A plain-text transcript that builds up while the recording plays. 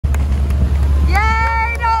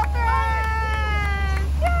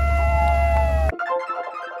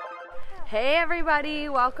Hey everybody,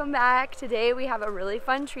 welcome back. Today we have a really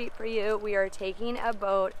fun treat for you. We are taking a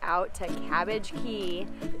boat out to Cabbage Key.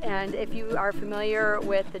 And if you are familiar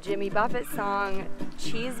with the Jimmy Buffett song,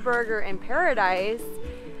 Cheeseburger in Paradise,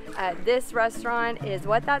 this restaurant is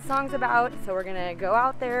what that song's about. So we're gonna go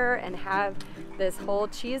out there and have this whole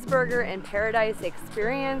Cheeseburger in Paradise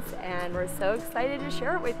experience, and we're so excited to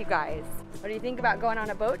share it with you guys. What do you think about going on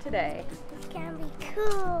a boat today? It's gonna be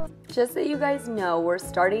cool. Just so you guys know, we're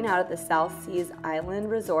starting out at the South Seas Island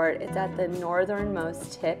Resort. It's at the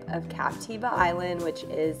northernmost tip of Captiva Island, which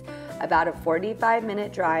is about a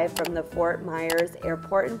 45-minute drive from the Fort Myers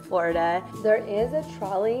Airport in Florida. There is a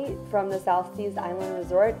trolley from the South Seas Island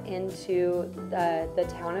Resort into the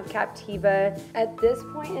town of Captiva. At this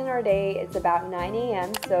point in our day, it's about 9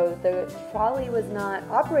 a.m., so the trolley was not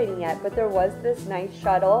operating yet, but there was this nice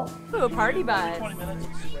shuttle. Ooh, party bus. 20 minutes.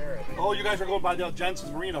 Oh, you guys are going by the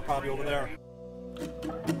Jensen's Marina probably over there.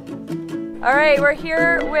 All right, we're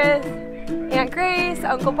here with Aunt Grace,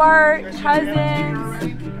 Uncle Bart,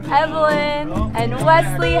 cousins, Evelyn, and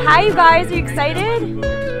Wesley. Hi, you guys. Are you excited?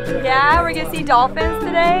 Yeah, we're gonna see dolphins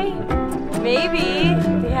today? Maybe.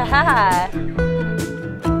 Yeah.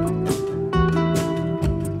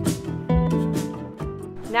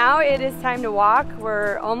 Now it is time to walk.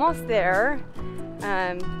 We're almost there.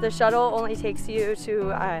 The shuttle only takes you to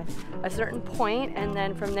a certain point, and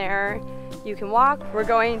then from there you can walk. We're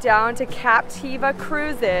going down to Captiva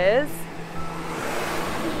Cruises.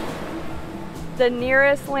 The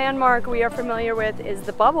nearest landmark we are familiar with is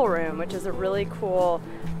the Bubble Room, which is a really cool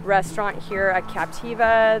restaurant here at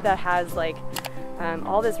Captiva that has like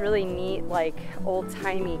all this really neat like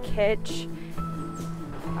old-timey kitsch.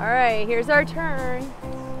 All right, here's our turn.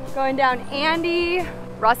 Going down Andy,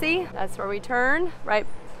 Rossi, that's where we turn, right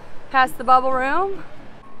past the Bubble Room.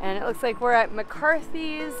 And it looks like we're at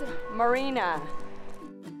McCarthy's Marina.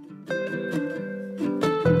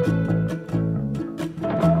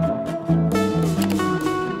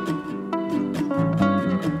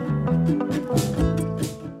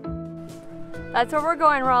 That's where we're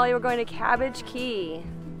going, Raleigh. We're going to Cabbage Key.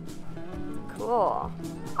 Cool.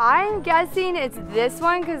 I'm guessing it's this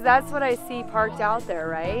one because that's what I see parked out there,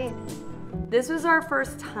 right? This was our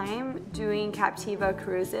first time doing Captiva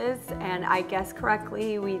cruises, and I guessed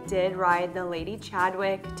correctly, we did ride the Lady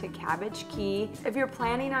Chadwick to Cabbage Key. If you're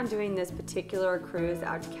planning on doing this particular cruise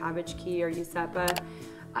out to Cabbage Key or Usepa,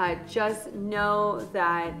 just know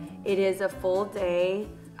that it is a full day.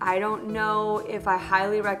 I don't know if I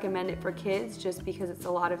highly recommend it for kids just because it's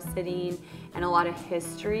a lot of sitting and a lot of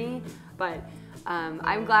history, but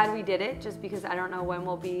I'm glad we did it just because I don't know when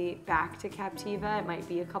we'll be back to Captiva. It might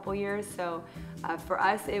be a couple years, so for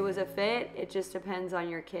us it was a fit. It just depends on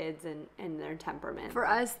your kids and their temperament. For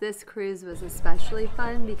us, this cruise was especially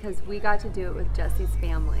fun because we got to do it with Jesse's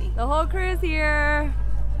family. The whole crew's here.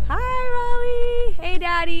 Hi, Raleigh. Hey,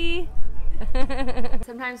 Daddy.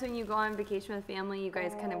 Sometimes when you go on vacation with family, you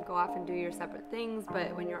guys kind of go off and do your separate things,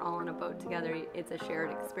 but when you're all on a boat together, it's a shared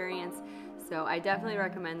experience. So I definitely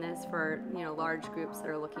recommend this for, you know, large groups that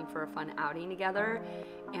are looking for a fun outing together.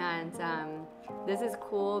 And this is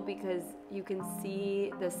cool because you can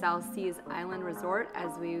see the South Seas Island Resort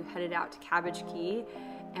as we headed out to Cabbage Key.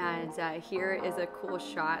 And here is a cool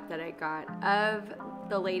shot that I got of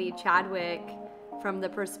the Lady Chadwick from the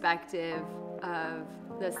perspective of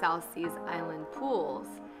the South Seas Island pools.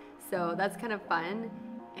 So that's kind of fun.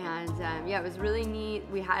 And yeah, it was really neat.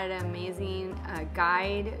 We had an amazing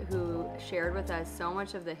guide who shared with us so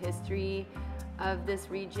much of the history of this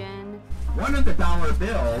region. One of the dollar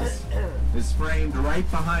bills is framed right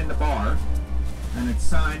behind the bar, and it's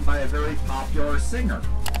signed by a very popular singer,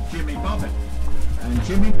 Jimmy Buffett. And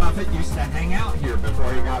Jimmy Buffett used to hang out here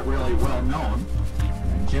before he got really well known.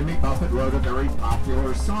 And Jimmy Buffett wrote a very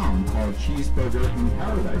popular song called Cheeseburger in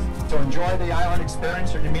Paradise. So enjoy the island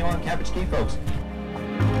experience from your meal on Cabbage Key, folks.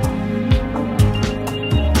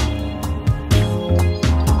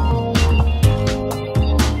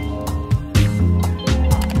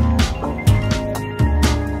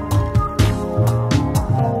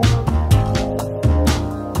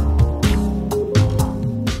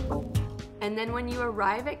 And then when you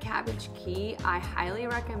arrive at Cabbage Key, I highly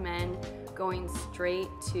recommend going straight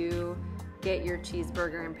to get your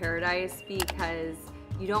Cheeseburger in Paradise because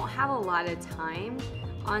you don't have a lot of time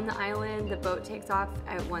on the island. The boat takes off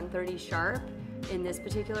at 1:30 sharp in this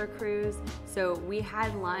particular cruise. So we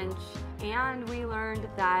had lunch and we learned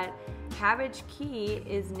that Cabbage Key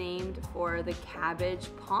is named for the cabbage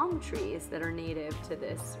palm trees that are native to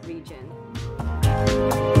this region.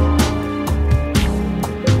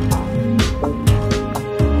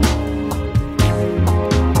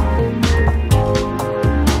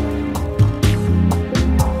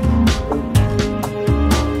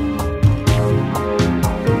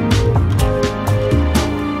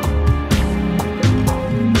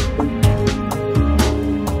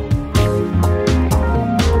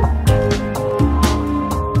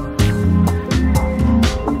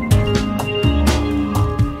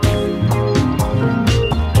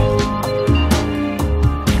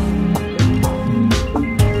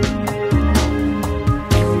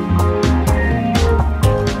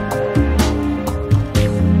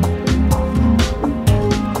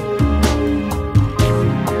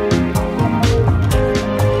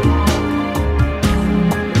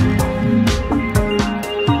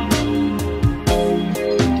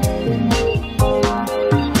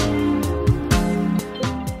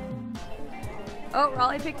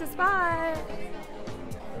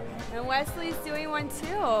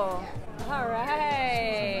 All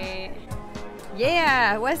right.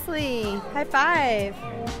 Yeah, Wesley, high five.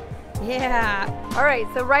 Yeah. All right,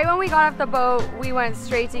 so right when we got off the boat, we went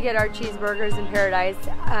straight to get our cheeseburgers in Paradise.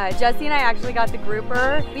 Jesse and I actually got the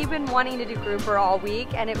grouper. We've been wanting to do grouper all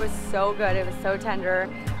week, and it was so good. It was so tender.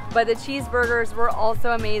 But the cheeseburgers were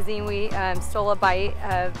also amazing. We stole a bite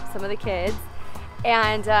of some of the kids.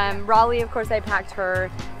 And Raleigh, of course, I packed her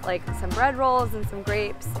like some bread rolls and some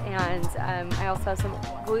grapes, and I also have some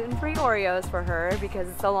gluten-free Oreos for her because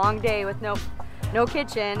it's a long day with no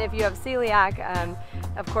kitchen. If you have celiac,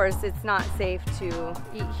 of course, it's not safe to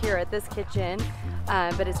eat here at this kitchen,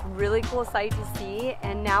 but it's a really cool sight to see.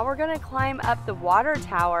 And now we're gonna climb up the water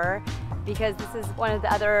tower because this is one of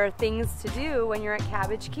the other things to do when you're at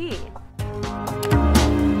Cabbage Key.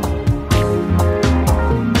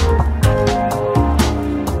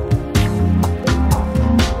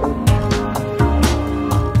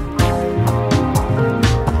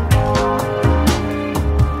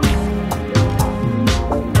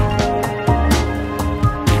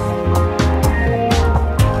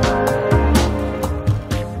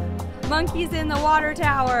 Monkeys in the water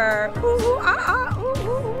tower. Ooh, ah, ah, ooh,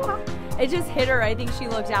 ooh, ah. It just hit her. I think she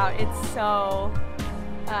looked out. It's so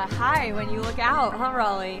high when you look out, huh,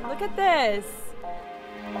 Raleigh? Look at this.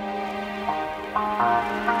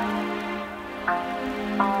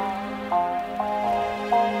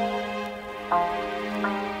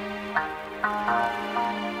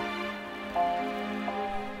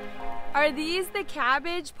 Are these the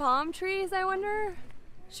cabbage palm trees, I wonder?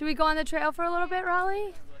 Should we go on the trail for a little bit,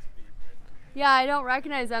 Raleigh? Yeah, I don't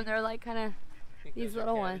recognize them. They're like kind of these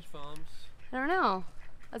little ones. Palms? I don't know.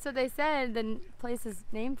 That's what they said the place is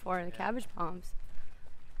named for, the cabbage palms.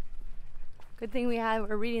 Good thing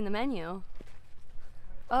we're reading the menu.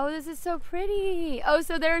 Oh, this is so pretty. Oh,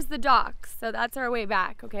 so there's the docks. So that's our way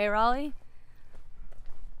back. Okay, Raleigh?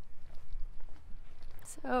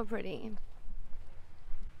 So pretty.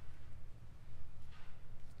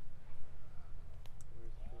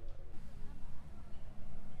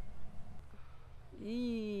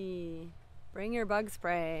 Eee, bring your bug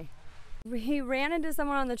spray. We ran into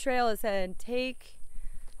someone on the trail that said, take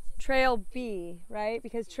trail B, right?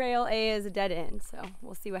 Because trail A is a dead end, so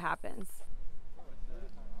we'll see what happens.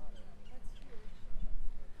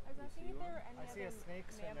 I see a snake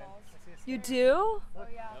swimming. You do? Oh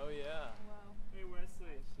yeah. Oh yeah. Wow. Hey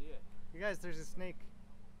Wesley. I see it. You guys, there's a snake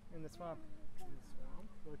in the swamp. In the swamp?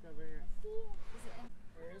 Look over here.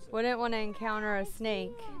 Wouldn't want to encounter a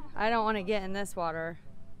snake. I don't want to get in this water.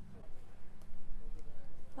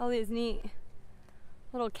 All these neat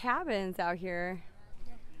little cabins out here.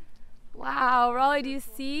 Wow, Raleigh, do you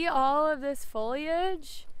see all of this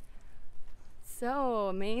foliage? So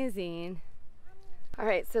amazing. All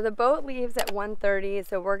right, so the boat leaves at 1:30,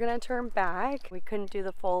 so we're gonna turn back. We couldn't do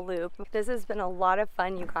the full loop. This has been a lot of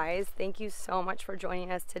fun, you guys. Thank you so much for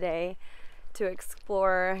joining us today to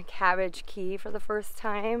explore Cabbage Key for the first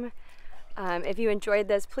time. If you enjoyed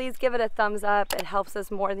this, please give it a thumbs up. It helps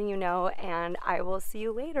us more than you know, and I will see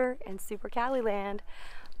you later in Super Cali Land.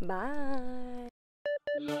 Bye.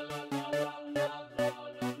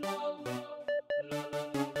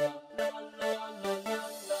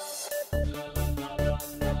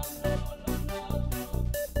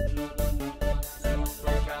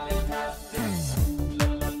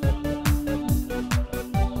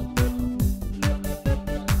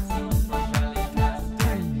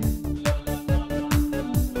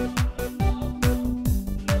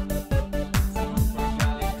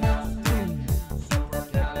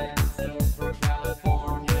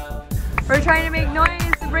 We're trying to make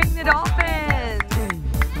noise to bring the dolphins.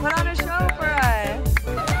 Put on a show for us.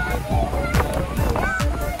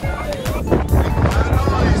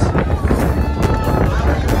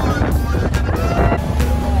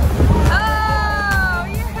 Oh,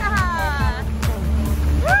 yeah.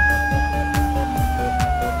 Woo!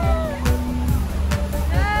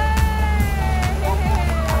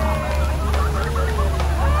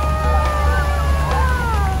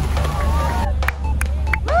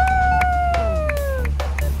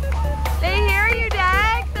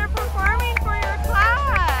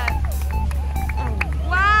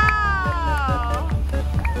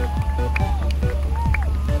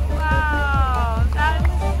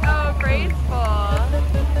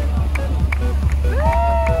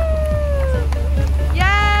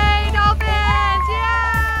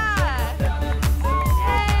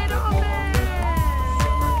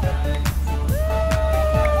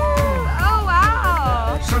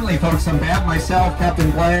 Folks, on behalf of myself,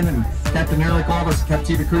 Captain Glenn, and Captain Eric, all of us at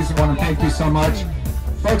Captiva Cruise, I want to thank you so much.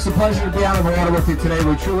 Folks, a pleasure to be out on the water with you today.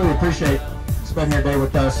 We truly appreciate spending your day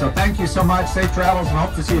with us. So thank you so much. Safe travels and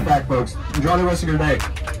hope to see you back, folks. Enjoy the rest of your day.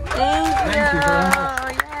 Thank you.